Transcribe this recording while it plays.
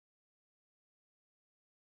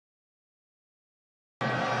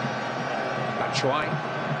Batshuayi.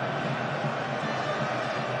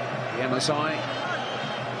 Yamazai.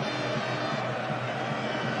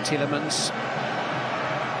 Tillemans.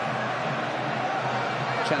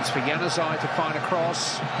 Chance for Yanazai to find a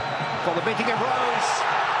cross. For the beating of Rose.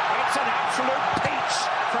 It's an absolute peach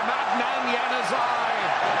from Adnan Yanazai.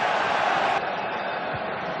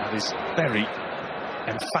 That is very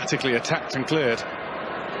emphatically attacked and cleared.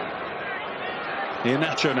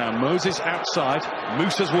 Iheanacho now. Moses outside.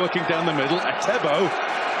 Musa's working down the middle. Atebo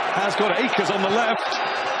has got Akers on the left.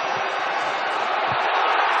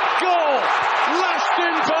 Goal! Lashed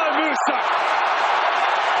in by Musa.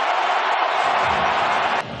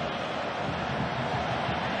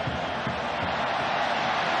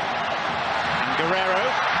 And Guerrero.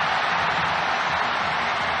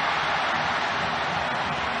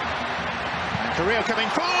 And Carrillo coming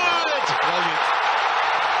forward. Brilliant.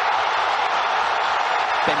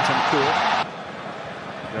 Bentancur,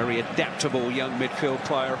 very adaptable young midfield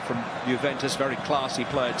player from Juventus, very classy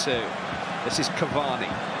player too. This is Cavani.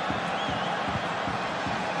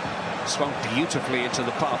 Swung beautifully into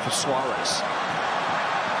the path of Suarez.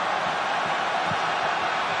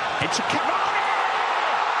 Into Cavani!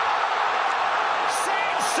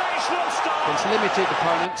 Sensational start! Against limited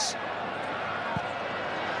opponents.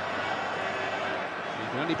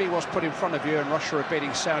 You can only be what's put in front of you, and Russia are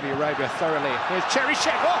beating Saudi Arabia thoroughly. Here's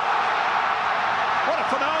Cheryshev. Oh! What a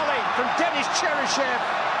finale from Denis Cheryshev.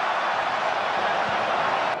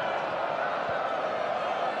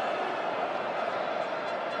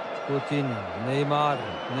 Putin,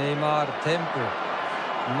 Neymar, Tempo.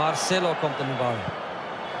 Marcelo kommt in den Ball.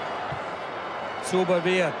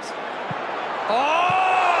 Zuberwehrt.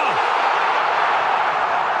 Oh!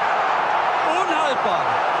 Unhaltbar.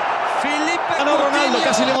 Ronaldo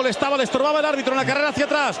casi le molestaba, le estorbaba el árbitro en la carrera hacia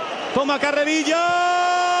atrás. Toma Carrerilla.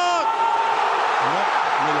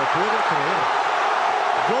 No me lo puedo creer.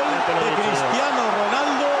 Gol de Cristiano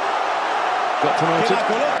Ronaldo.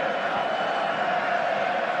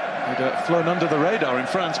 He'd flown under the radar in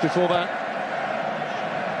France before that.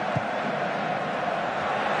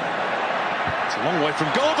 It's a long way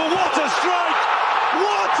from goal, but what a strike!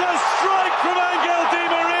 What a strike from Angel Di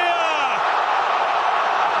Maria!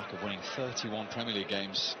 Winning 31 Premier League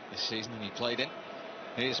games this season, and he played in.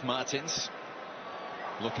 Here's Martins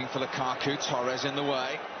looking for Lukaku. Torres in the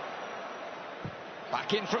way.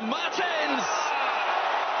 Back in from Martins.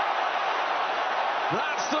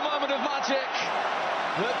 That's the moment of magic.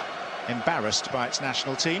 Embarrassed by its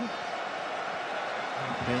national team.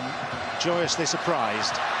 Been joyously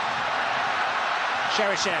surprised.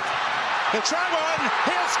 Cheryshev. He'll try one.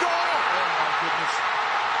 He'll score. Oh my goodness.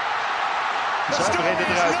 Zuiverheden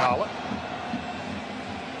eruit halen.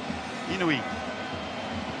 Inouï.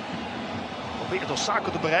 Probeert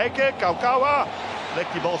Osako te bereiken. Kaukawa.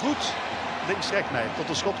 Lekt die bal goed. Links recht, nee. Tot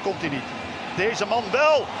een schot komt hij niet. Deze man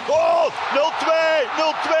wel. Oh, 0-2,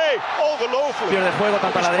 0-2. Ongelooflijk. De juego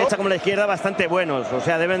tanto a la derecha como a la izquierda bastante buenos. O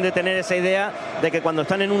sea, deben de tener esa idea de que cuando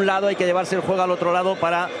están en un lado hay que llevarse el juego al otro lado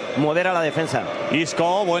para mover a la defensa.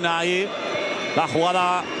 Isco, buena ahí. La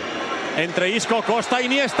jugada entre Isco, Costa,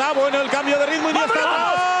 Iniesta. Bueno, el cambio de ritmo. Iniesta.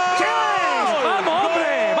 ¡Vamos,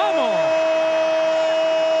 hombre! ¡Vamos!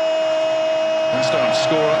 Stone,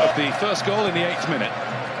 scorer of the first goal in the 8th minute.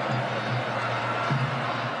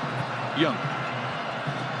 Young.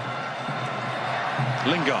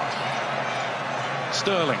 Lingard.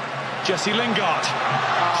 Sterling. Jesse Lingard.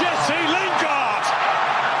 Jesse Lingard!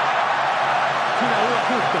 Una duda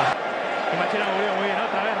justa. Imagina muy bien,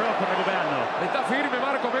 otra vez Rojo recuperando. Está firme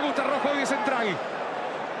Marco, me gusta Rojo y central.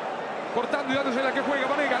 Cortando y dándose la que juega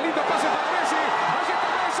Vanega. Lindo pase para Messi. Allí está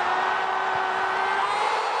Messi.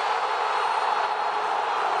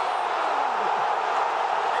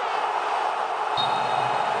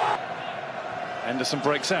 Henderson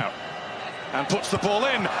breaks out and puts the ball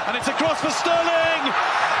in, and it's across for Sterling,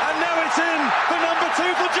 and now it's in for number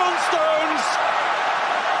 2 for John Stones.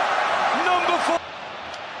 Number 4.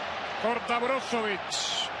 Corta Brozovic.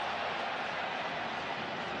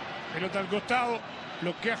 Pelota al costado,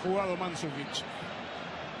 lo que ha jugado Mandzukic.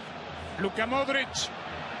 Luka Modric.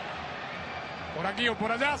 Por aquí o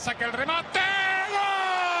por allá, saca el remate. ¡Gol!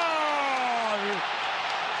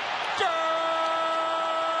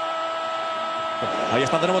 Ahí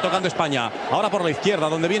está de nuevo tocando España. Ahora por la izquierda,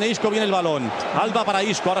 donde viene Isco, viene el balón. Alba para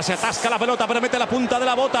Isco, ahora se atasca la pelota, pero mete la punta de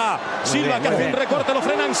la bota. Silva que hace un recorte, lo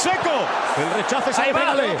frena en seco. El rechace es ahí,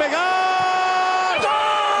 va a pegar. ¡Gol!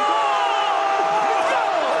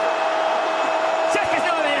 ¡Si es que se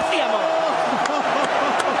lo merecíamos!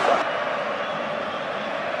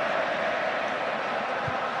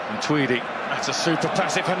 And Tweedy, that's a super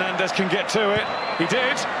pass if Hernandez can get to it. He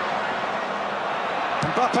did.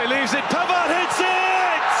 Mbappe leaves it, Pavard hits it!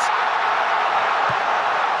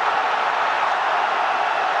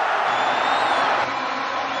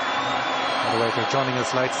 By the way, if you're joining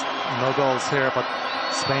us late, no goals here, but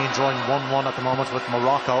Spain drawing 1-1 at the moment with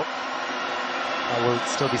Morocco. That will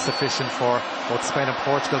still be sufficient for both Spain and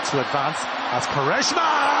Portugal to advance. As Quaresma!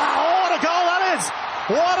 Oh, what a goal that is!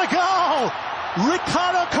 What a goal!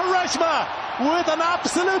 Ricardo Quaresma with an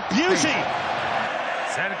absolute beauty.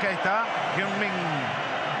 Cerca está Heung-min.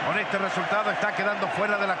 Con este resultado está quedando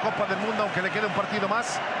fuera de la Copa del Mundo, aunque le quede un partido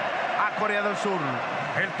más a Corea del Sur.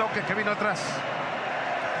 El toque que vino atrás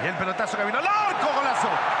y el pelotazo que vino al arco, golazo.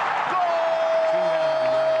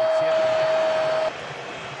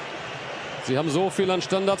 Sie haben so viel an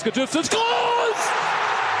Standards gedüftet. Groß!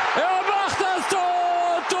 Er macht das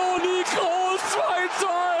Tor! Toni Kroos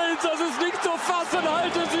 2:1. Das ist nicht zu fassen,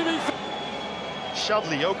 halten Sie mich.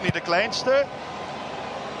 Shadley ook niet de kleinste.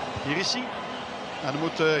 Hier is hij. En dan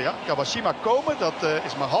moet Kawashima komen, dat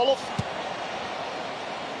is maar half.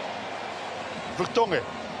 Vertongen.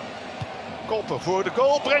 Koppen voor de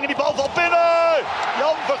goal, brengen die bal van binnen!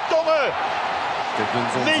 Jan Vertongen!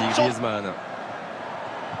 Niet Griezmann.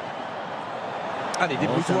 Allez,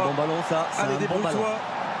 débrouille-toi. Bon ballon, ça. Allez, débrouille-toi.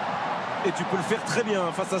 Et tu peux le faire très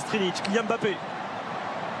bien face à Strinic. Kylian Mbappé.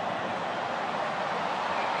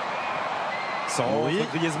 Centre,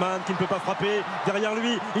 Griezmann qui ne peut pas frapper. Derrière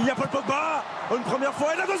lui, il y a Paul Pogba. Une première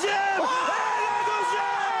fois et la deuxième. Et la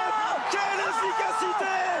deuxième. Quelle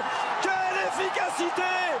efficacité! Quelle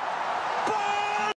efficacité!